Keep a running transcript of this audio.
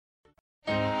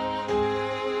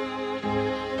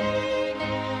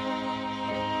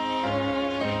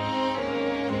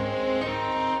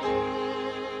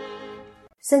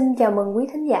Xin chào mừng quý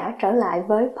thính giả trở lại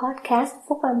với podcast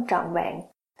Phúc Âm Trọn Vẹn,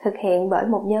 thực hiện bởi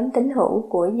một nhóm tín hữu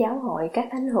của Giáo hội các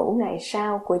thánh hữu ngày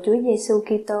sau của Chúa Giêsu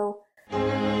Kitô.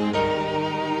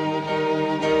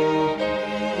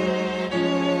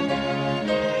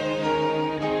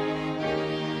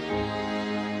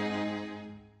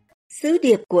 Sứ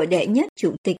điệp của đệ nhất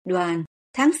Chủ tịch đoàn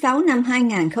tháng 6 năm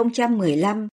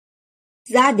 2015.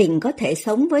 Gia đình có thể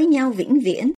sống với nhau vĩnh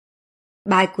viễn.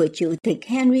 Bài của Chủ tịch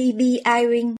Henry B.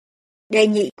 Eyring, đề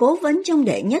nghị cố vấn trong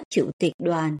đệ nhất Chủ tịch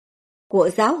đoàn của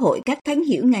Giáo hội các thánh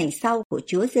hữu ngày sau của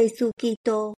Chúa Giêsu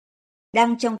Kitô,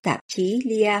 đăng trong tạp chí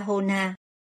Liahona.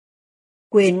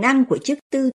 Quyền năng của chức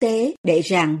tư tế để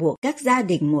ràng buộc các gia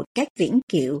đình một cách vĩnh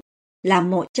cửu là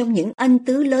một trong những ân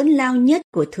tứ lớn lao nhất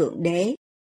của Thượng Đế.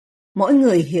 Mỗi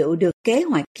người hiểu được kế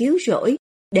hoạch cứu rỗi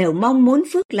đều mong muốn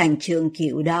phước lành trường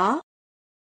cửu đó.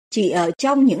 Chỉ ở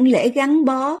trong những lễ gắn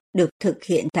bó được thực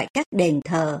hiện tại các đền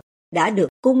thờ đã được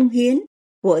cung hiến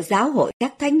của Giáo hội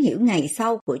các thánh hữu ngày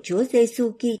sau của Chúa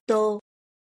Giêsu Kitô,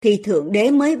 thì Thượng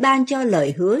Đế mới ban cho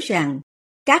lời hứa rằng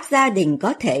các gia đình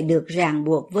có thể được ràng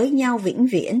buộc với nhau vĩnh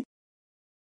viễn.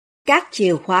 Các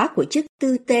chìa khóa của chức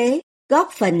tư tế góp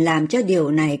phần làm cho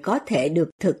điều này có thể được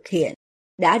thực hiện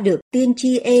đã được tiên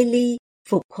tri Eli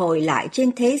phục hồi lại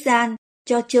trên thế gian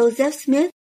cho Joseph Smith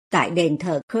tại đền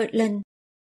thờ Kirtland.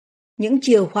 Những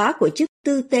chìa khóa của chức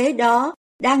tư tế đó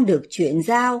đang được chuyển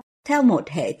giao theo một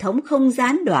hệ thống không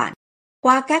gián đoạn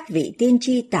qua các vị tiên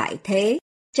tri tại thế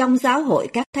trong Giáo hội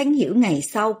các thánh hữu ngày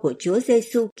sau của Chúa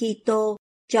Giêsu Kitô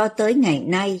cho tới ngày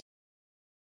nay.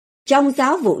 Trong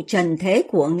giáo vụ trần thế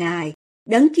của Ngài,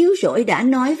 Đấng Cứu Rỗi đã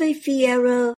nói với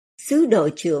Phi-e-rơ, sứ đồ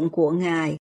trưởng của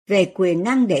Ngài, về quyền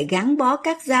năng để gắn bó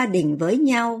các gia đình với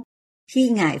nhau, khi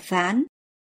Ngài phán: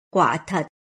 quả thật,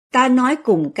 ta nói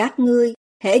cùng các ngươi,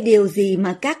 hễ điều gì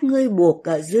mà các ngươi buộc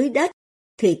ở dưới đất,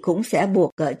 thì cũng sẽ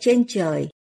buộc ở trên trời,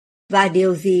 và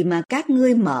điều gì mà các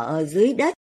ngươi mở ở dưới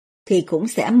đất, thì cũng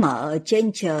sẽ mở ở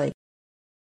trên trời.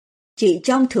 Chỉ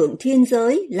trong thượng thiên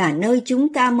giới là nơi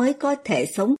chúng ta mới có thể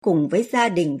sống cùng với gia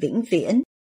đình vĩnh viễn.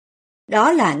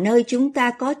 Đó là nơi chúng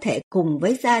ta có thể cùng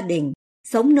với gia đình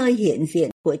sống nơi hiện diện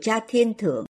của Cha Thiên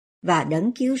Thượng và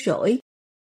Đấng Cứu Rỗi.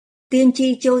 Tiên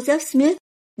tri Joseph Smith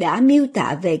đã miêu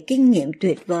tả về kinh nghiệm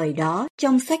tuyệt vời đó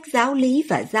trong sách Giáo lý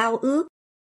và Giao ước.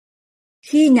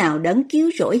 Khi nào Đấng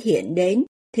Cứu Rỗi hiện đến,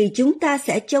 thì chúng ta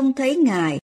sẽ trông thấy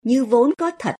Ngài như vốn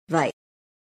có thật vậy.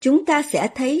 Chúng ta sẽ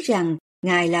thấy rằng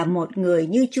Ngài là một người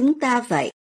như chúng ta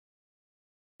vậy.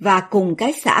 Và cùng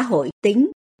cái xã hội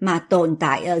tính mà tồn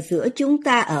tại ở giữa chúng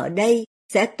ta ở đây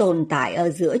sẽ tồn tại ở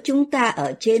giữa chúng ta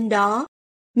ở trên đó,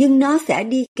 nhưng nó sẽ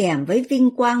đi kèm với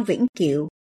vinh quang vĩnh cửu,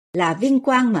 là vinh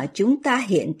quang mà chúng ta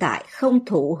hiện tại không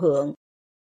thụ hưởng.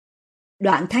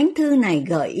 Đoạn thánh thư này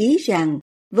gợi ý rằng,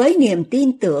 với niềm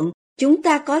tin tưởng, chúng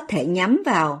ta có thể nhắm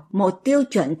vào một tiêu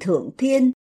chuẩn thượng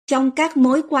thiên trong các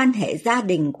mối quan hệ gia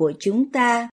đình của chúng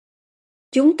ta.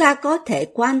 Chúng ta có thể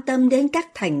quan tâm đến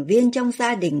các thành viên trong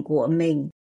gia đình của mình,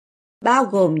 bao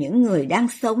gồm những người đang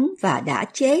sống và đã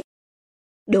chết,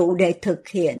 đủ để thực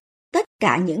hiện tất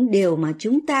cả những điều mà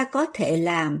chúng ta có thể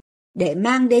làm để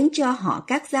mang đến cho họ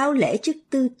các giáo lễ chức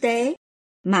tư tế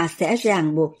mà sẽ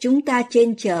ràng buộc chúng ta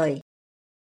trên trời.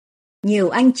 Nhiều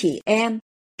anh chị em,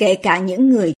 kể cả những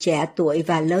người trẻ tuổi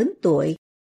và lớn tuổi,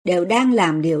 đều đang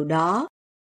làm điều đó.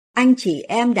 Anh chị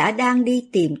em đã đang đi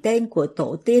tìm tên của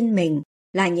tổ tiên mình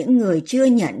là những người chưa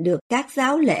nhận được các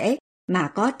giáo lễ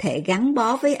mà có thể gắn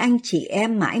bó với anh chị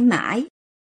em mãi mãi.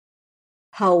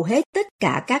 Hầu hết tất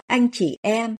cả các anh chị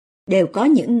em đều có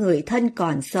những người thân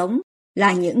còn sống,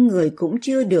 là những người cũng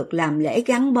chưa được làm lễ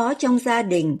gắn bó trong gia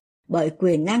đình bởi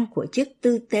quyền năng của chức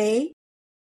tư tế.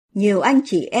 Nhiều anh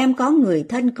chị em có người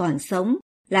thân còn sống,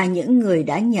 là những người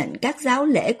đã nhận các giáo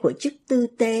lễ của chức tư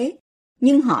tế,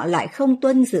 nhưng họ lại không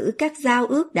tuân giữ các giao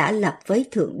ước đã lập với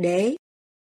Thượng Đế.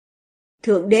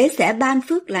 Thượng Đế sẽ ban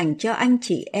phước lành cho anh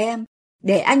chị em,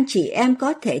 để anh chị em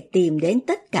có thể tìm đến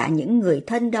tất cả những người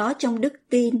thân đó trong đức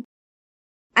tin.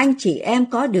 Anh chị em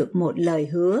có được một lời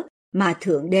hứa mà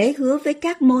Thượng Đế hứa với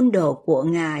các môn đồ của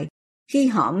Ngài khi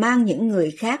họ mang những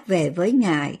người khác về với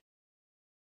Ngài.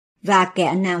 Và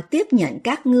kẻ nào tiếp nhận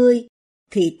các ngươi,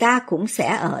 thì ta cũng sẽ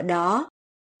ở đó,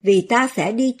 vì ta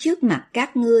sẽ đi trước mặt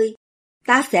các ngươi,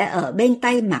 ta sẽ ở bên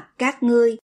tay mặt các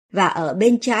ngươi, và ở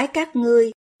bên trái các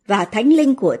ngươi, và Thánh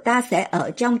Linh của ta sẽ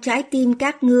ở trong trái tim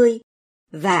các ngươi,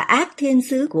 và ác thiên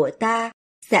sứ của ta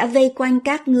sẽ vây quanh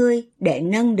các ngươi để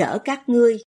nâng đỡ các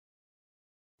ngươi.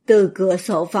 Từ cửa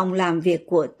sổ phòng làm việc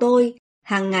của tôi,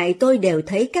 hàng ngày tôi đều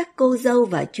thấy các cô dâu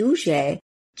và chú rể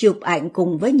chụp ảnh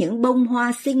cùng với những bông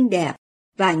hoa xinh đẹp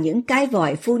và những cái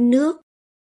vòi phun nước.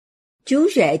 Chú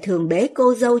rể thường bế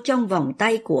cô dâu trong vòng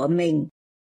tay của mình,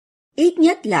 ít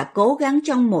nhất là cố gắng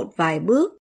trong một vài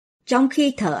bước, trong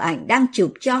khi thợ ảnh đang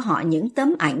chụp cho họ những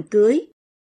tấm ảnh cưới.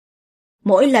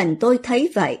 Mỗi lần tôi thấy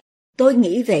vậy, tôi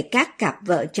nghĩ về các cặp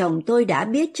vợ chồng tôi đã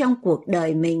biết trong cuộc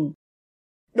đời mình.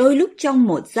 Đôi lúc trong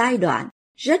một giai đoạn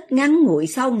rất ngắn ngủi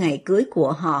sau ngày cưới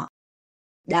của họ,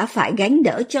 đã phải gánh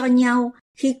đỡ cho nhau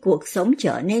khi cuộc sống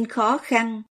trở nên khó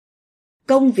khăn.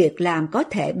 Công việc làm có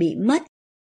thể bị mất,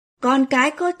 con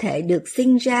cái có thể được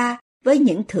sinh ra với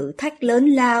những thử thách lớn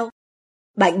lao,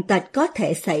 bệnh tật có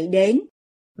thể xảy đến,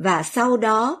 và sau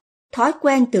đó thói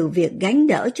quen từ việc gánh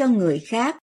đỡ cho người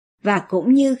khác, và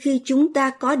cũng như khi chúng ta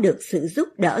có được sự giúp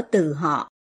đỡ từ họ.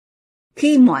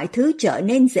 Khi mọi thứ trở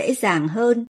nên dễ dàng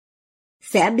hơn,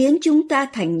 sẽ biến chúng ta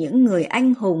thành những người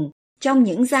anh hùng trong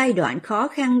những giai đoạn khó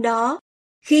khăn đó,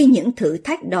 khi những thử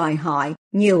thách đòi hỏi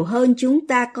nhiều hơn chúng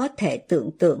ta có thể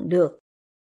tưởng tượng được.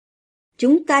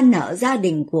 Chúng ta nợ gia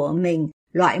đình của mình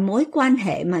loại mối quan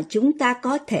hệ mà chúng ta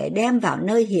có thể đem vào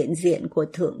nơi hiện diện của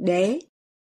Thượng Đế.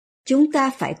 Chúng ta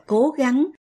phải cố gắng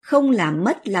không làm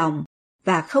mất lòng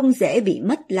và không dễ bị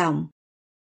mất lòng.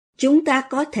 Chúng ta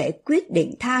có thể quyết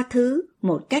định tha thứ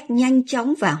một cách nhanh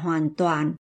chóng và hoàn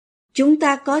toàn. Chúng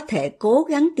ta có thể cố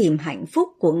gắng tìm hạnh phúc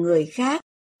của người khác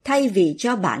thay vì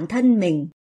cho bản thân mình.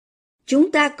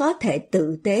 Chúng ta có thể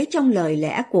tử tế trong lời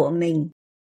lẽ của mình.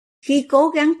 Khi cố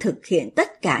gắng thực hiện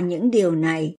tất cả những điều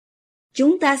này,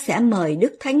 chúng ta sẽ mời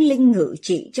Đức Thánh Linh ngự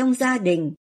trị trong gia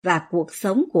đình và cuộc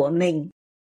sống của mình.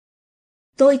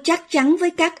 Tôi chắc chắn với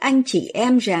các anh chị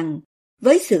em rằng,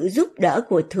 với sự giúp đỡ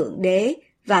của Thượng Đế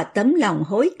và tấm lòng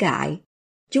hối cải,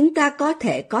 chúng ta có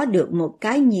thể có được một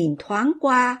cái nhìn thoáng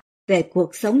qua về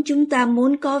cuộc sống chúng ta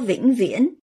muốn có vĩnh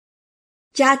viễn.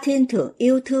 Cha Thiên Thượng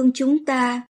yêu thương chúng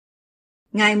ta.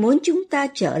 Ngài muốn chúng ta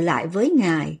trở lại với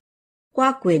Ngài.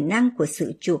 Qua quyền năng của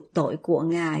sự chuộc tội của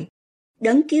Ngài,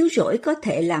 Đấng cứu rỗi có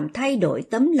thể làm thay đổi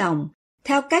tấm lòng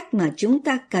theo cách mà chúng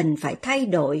ta cần phải thay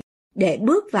đổi để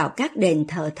bước vào các đền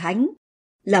thờ thánh,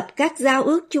 lập các giao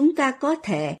ước chúng ta có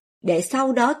thể để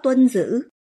sau đó tuân giữ,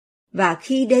 và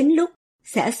khi đến lúc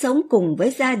sẽ sống cùng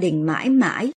với gia đình mãi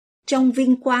mãi trong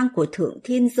vinh quang của Thượng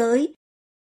Thiên Giới.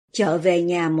 Trở về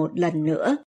nhà một lần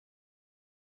nữa,